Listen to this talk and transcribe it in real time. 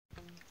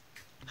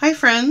Hi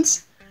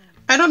friends!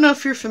 I don't know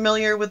if you're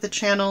familiar with the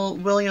channel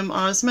William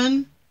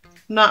Osman.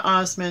 Not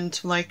Osmond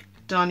like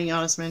Donny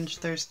Osmond,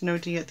 there's no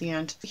D at the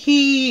end.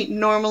 He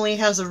normally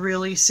has a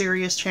really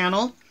serious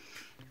channel,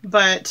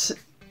 but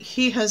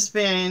he has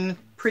been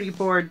pretty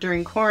bored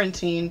during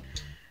quarantine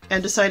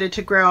and decided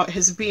to grow out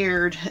his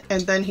beard,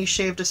 and then he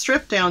shaved a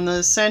strip down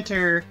the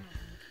center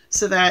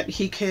so that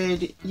he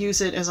could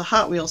use it as a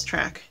Hot Wheels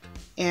track.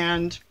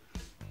 And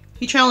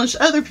he challenged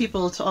other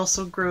people to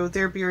also grow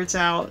their beards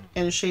out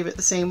and shave it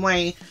the same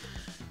way.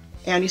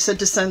 And he said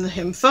to send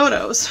him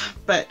photos,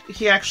 but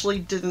he actually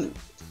didn't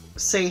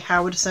say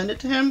how to send it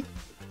to him.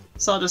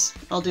 So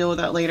I'll deal with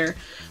that later.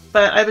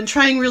 But I've been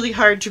trying really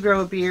hard to grow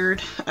a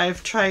beard.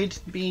 I've tried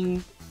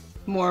being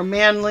more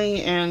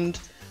manly and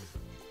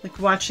like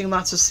watching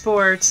lots of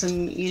sports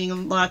and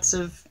eating lots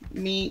of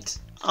meat.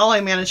 All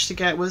I managed to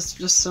get was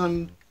just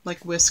some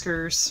like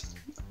whiskers,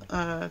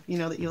 you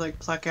know, that you like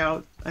pluck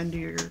out under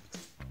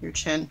your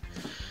chin.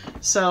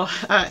 So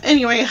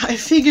anyway, I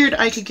figured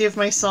I could give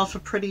myself a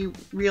pretty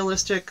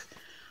realistic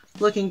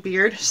looking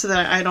beard so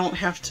that I don't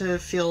have to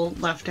feel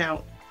left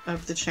out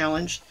of the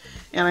challenge.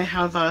 And I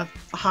have a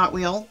Hot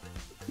Wheel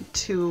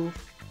to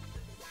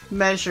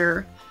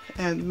measure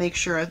and make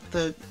sure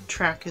the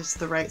track is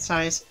the right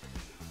size,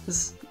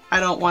 because I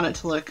don't want it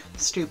to look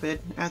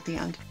stupid at the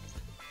end.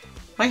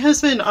 My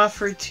husband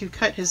offered to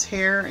cut his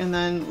hair and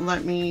then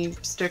let me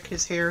stick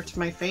his hair to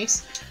my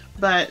face,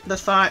 but the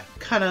thought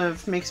kind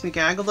of makes me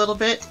gag a little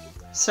bit.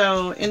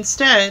 So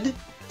instead,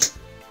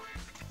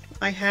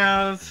 I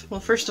have,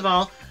 well, first of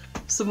all,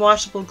 some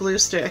washable glue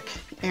stick.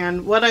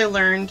 And what I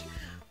learned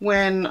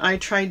when I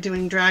tried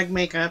doing drag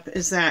makeup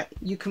is that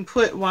you can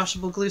put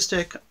washable glue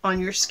stick on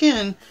your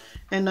skin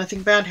and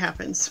nothing bad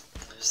happens.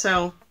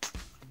 So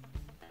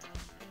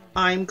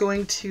I'm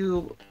going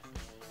to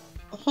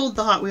hold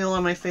the Hot Wheel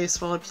on my face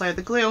while I apply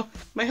the glue.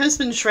 My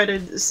husband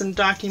shredded some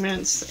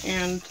documents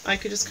and I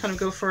could just kind of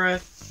go for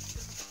a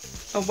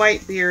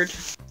white beard.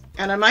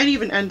 And I might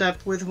even end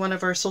up with one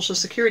of our social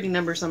security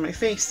numbers on my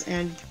face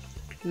and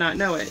not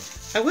know it.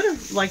 I would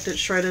have liked it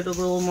shredded a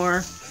little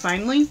more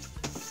finely.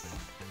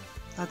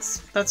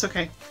 That's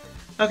okay.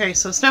 Okay,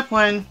 so step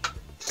one,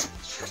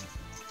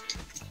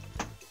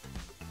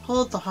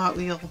 hold the Hot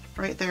Wheel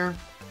right there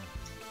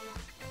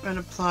and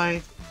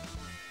apply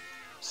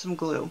some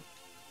glue.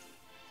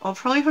 I'll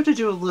probably have to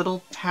do a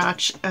little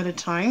patch at a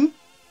time.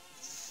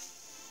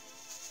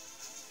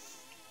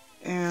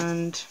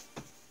 And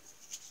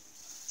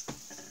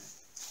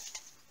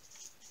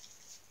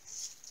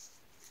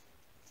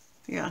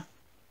yeah.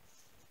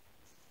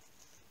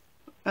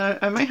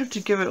 I might have to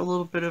give it a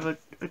little bit of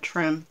a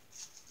trim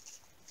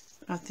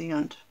at the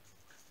end.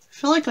 I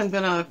feel like I'm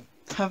gonna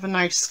have a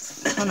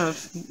nice kind of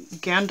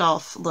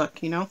Gandalf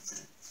look, you know?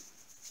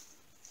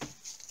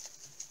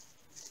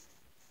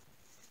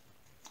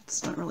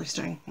 It's not really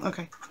staying.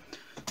 Okay.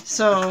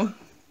 So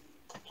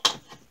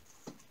I'm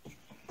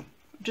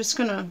just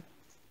gonna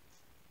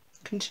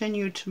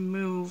continue to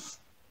move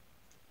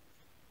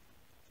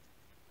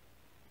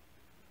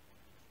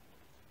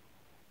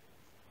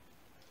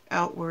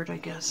outward, I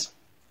guess.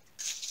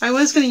 I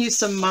was going to use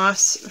some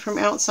moss from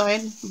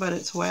outside, but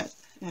it's wet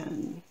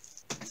and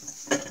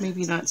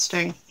maybe not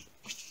stay.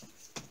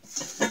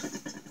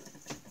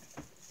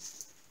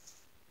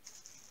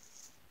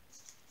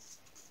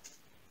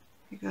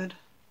 Good.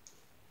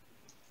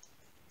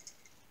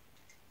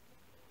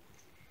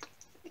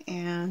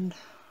 And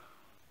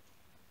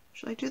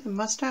should I do the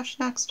mustache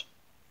next?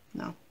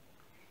 No.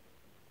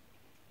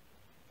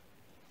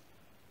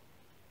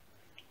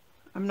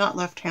 I'm not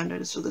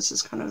left-handed, so this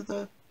is kind of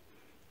the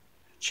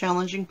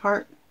challenging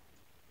part.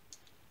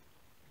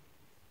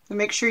 And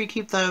make sure you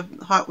keep the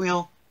Hot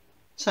Wheel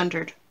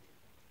centered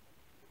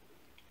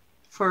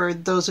for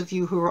those of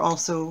you who are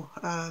also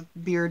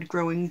beard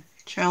growing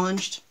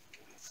challenged.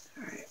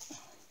 All right.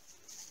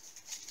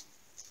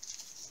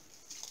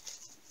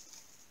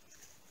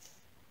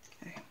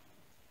 Okay.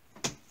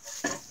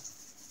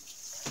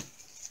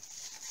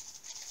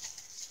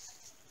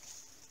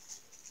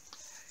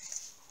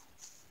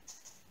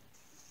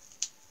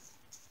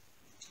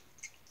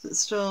 Is it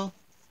still?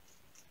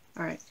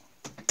 All right.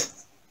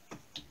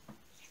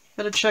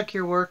 Gotta check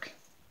your work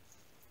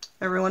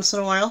every once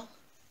in a while.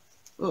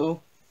 Uh-oh.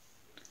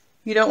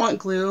 You don't want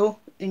glue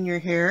in your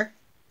hair.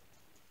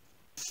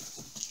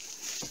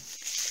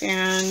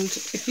 And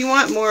if you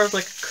want more of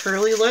like a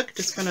curly look,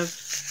 just kind of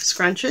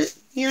scrunch it,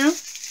 you know?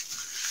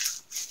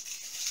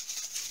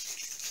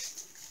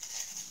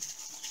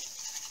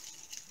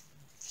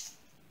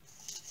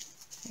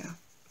 Yeah.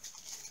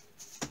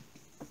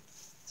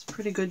 It's a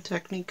pretty good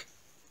technique.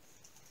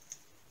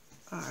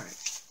 Alright.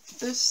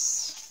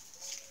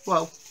 This,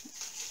 whoa,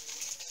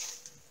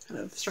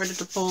 kind of started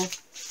to pull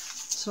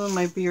some of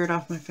my beard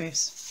off my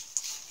face.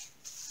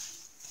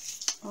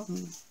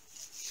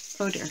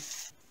 Oh dear. I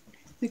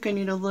think I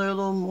need a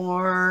little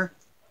more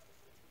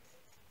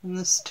in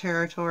this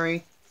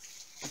territory.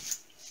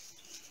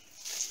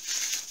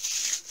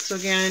 So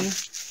again,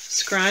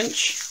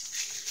 scrunch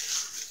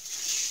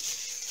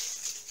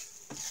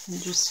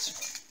and just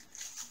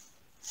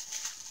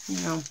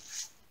you know,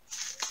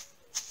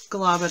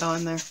 glob it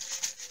on there.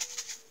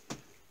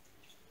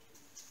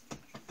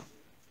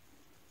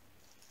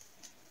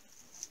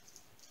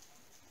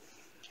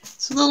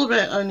 It's a little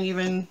bit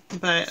uneven,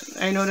 but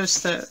I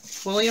noticed that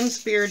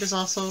William's beard is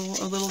also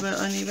a little bit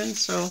uneven,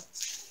 so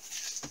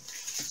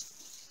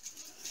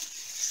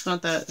it's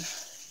not that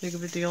big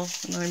of a deal.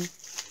 And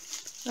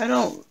I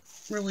don't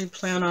really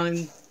plan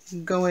on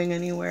going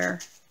anywhere.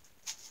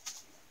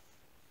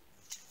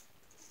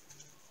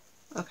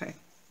 Okay,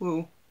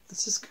 woo,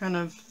 this is kind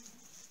of,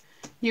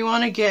 you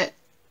want to get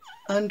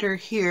under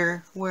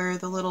here where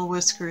the little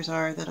whiskers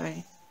are that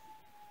I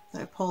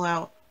pull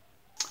out.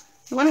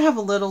 You want to have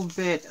a little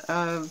bit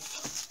of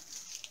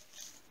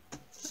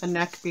a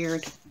neck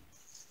beard.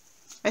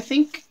 I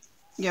think,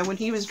 yeah, when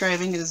he was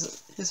driving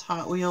his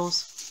Hot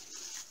Wheels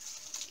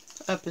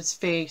up his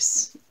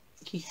face,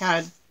 he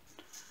had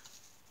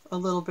a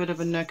little bit of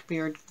a neck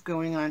beard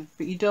going on,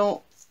 but you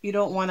don't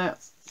want it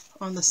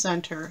on the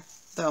center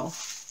though.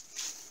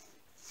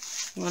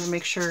 You want to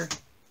make sure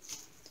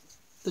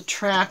the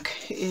track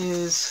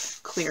is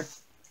clear.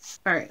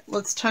 All right,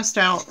 let's test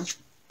out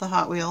the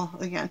Hot Wheel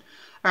again.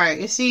 All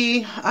right, you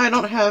see, I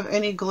don't have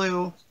any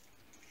glue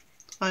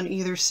on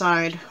either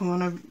side. I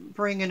want to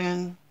bring it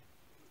in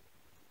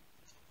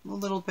a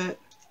little bit.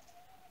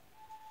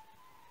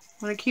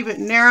 I want to keep it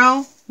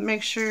narrow.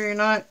 Make sure you're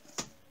not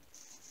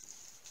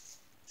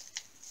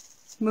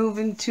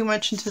moving too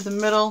much into the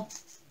middle.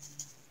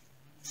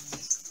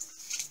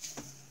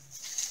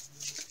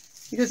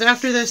 Because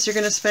after this, you're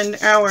going to spend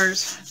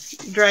hours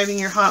driving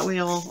your Hot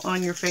Wheel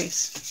on your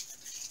face.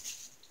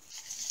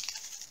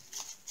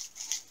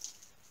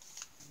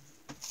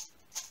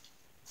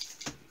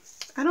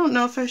 I don't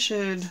know if I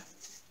should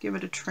give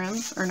it a trim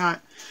or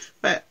not,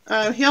 but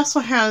he also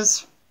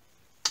has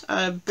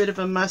a bit of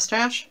a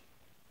mustache.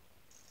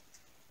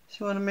 So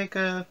you want to make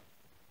a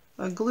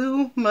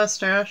glue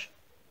mustache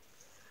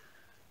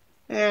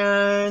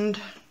and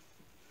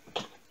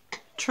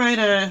try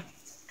to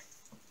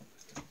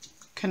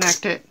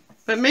connect it,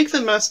 but make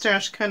the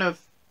mustache kind of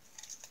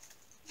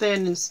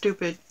thin and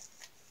stupid.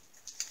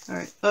 All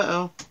right,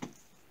 uh-oh.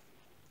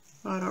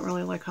 Oh, I don't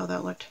really like how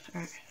that looked.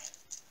 All right.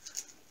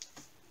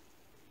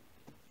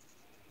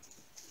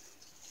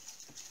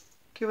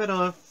 Give it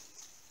a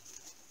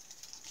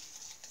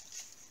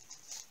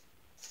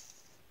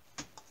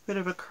bit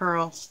of a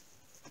curl.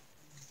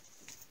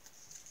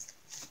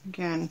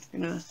 Again,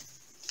 I'm gonna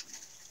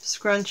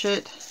scrunch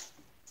it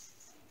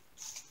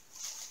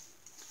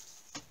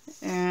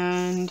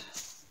and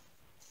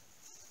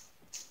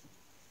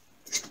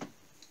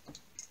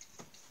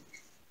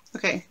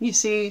okay, you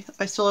see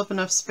I still have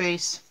enough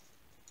space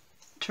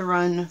to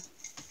run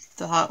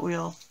the Hot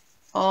Wheel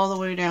all the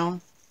way down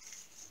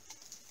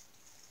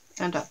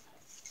and up.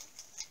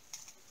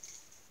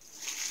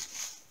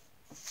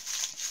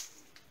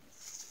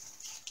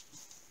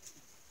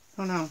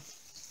 Oh no.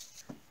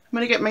 I'm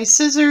going to get my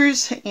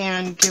scissors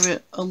and give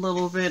it a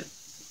little bit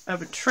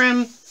of a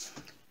trim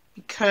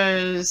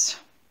because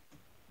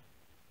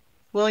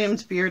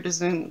William's beard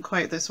isn't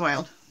quite this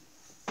wild.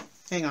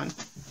 Hang on.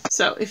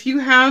 So if you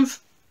have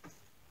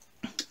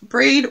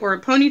braid or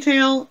a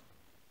ponytail,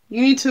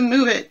 you need to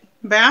move it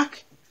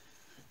back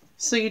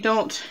so you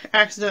don't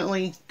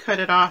accidentally cut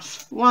it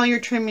off while you're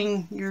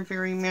trimming your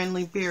very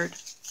manly beard.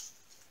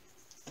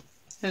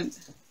 And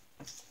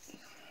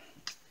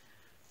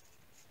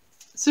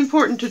it's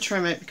important to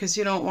trim it because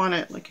you don't want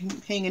it like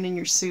hanging in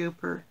your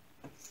soup or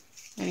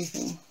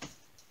anything.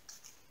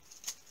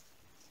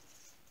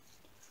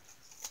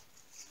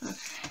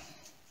 Okay.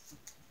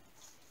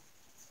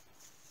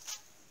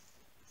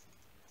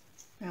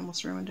 I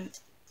almost ruined it.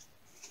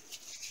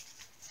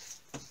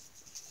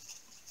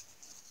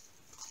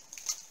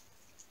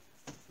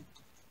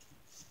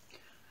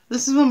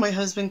 This is when my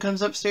husband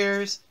comes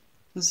upstairs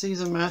and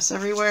sees a mess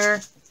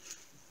everywhere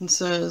and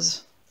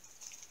says,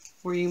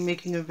 "Were you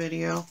making a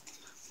video?"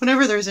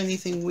 Whenever there's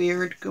anything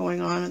weird going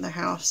on in the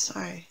house,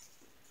 I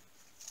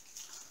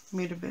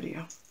made a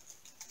video.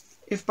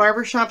 If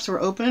barbershops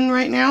were open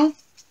right now,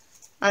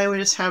 I would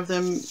just have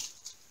them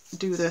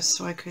do this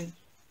so I could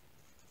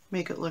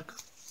make it look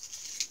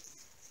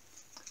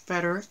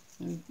better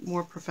and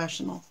more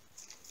professional.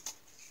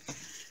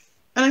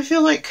 And I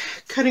feel like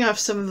cutting off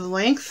some of the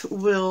length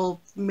will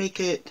make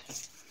it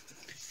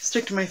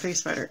stick to my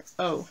face better.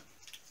 Oh,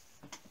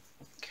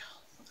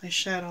 I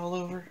shat all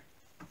over.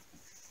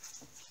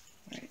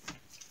 Right.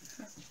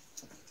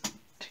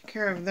 Take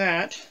care of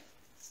that.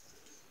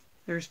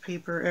 There's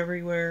paper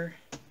everywhere.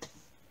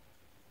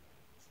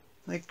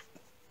 Like,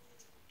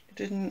 it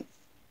didn't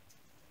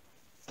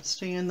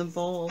stay in the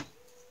bowl.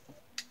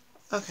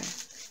 Okay.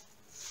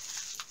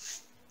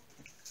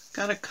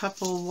 Got a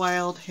couple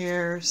wild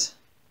hairs.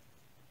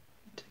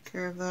 Take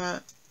care of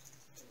that.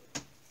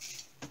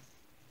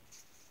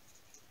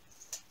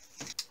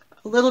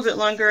 A little bit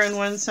longer on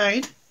one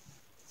side.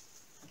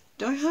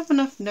 Do I have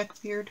enough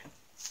neck beard?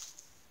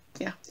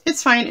 Yeah,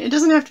 it's fine. It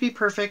doesn't have to be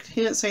perfect.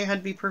 He didn't say it had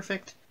to be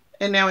perfect.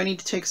 And now I need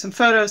to take some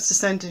photos to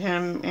send to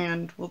him,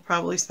 and we'll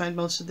probably spend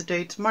most of the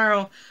day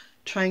tomorrow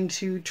trying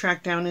to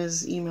track down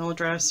his email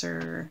address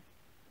or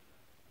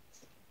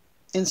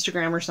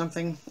Instagram or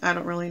something. I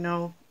don't really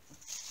know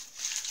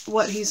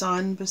what he's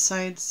on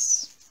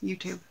besides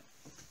YouTube.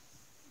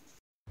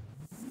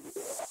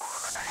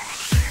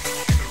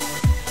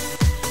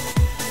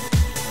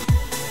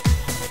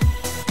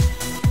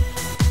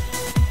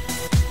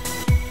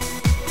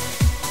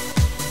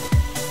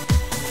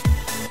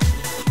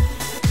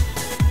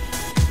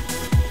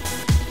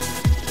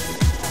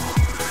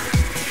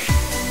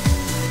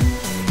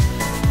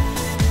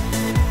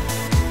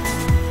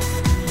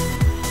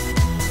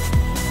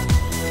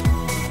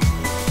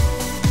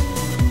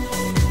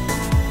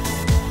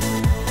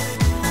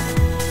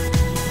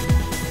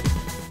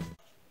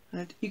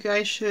 You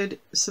guys should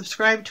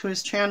subscribe to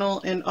his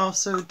channel and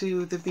also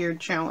do the beard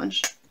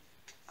challenge.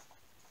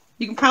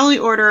 You can probably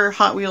order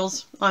Hot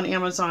Wheels on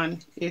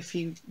Amazon if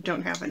you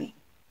don't have any.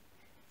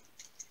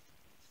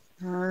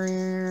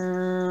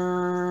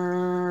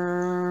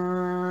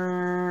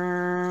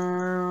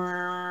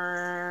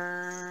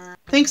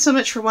 Thanks so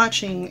much for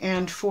watching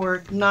and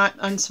for not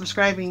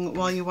unsubscribing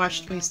while you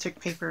watched me stick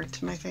paper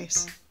to my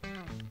face.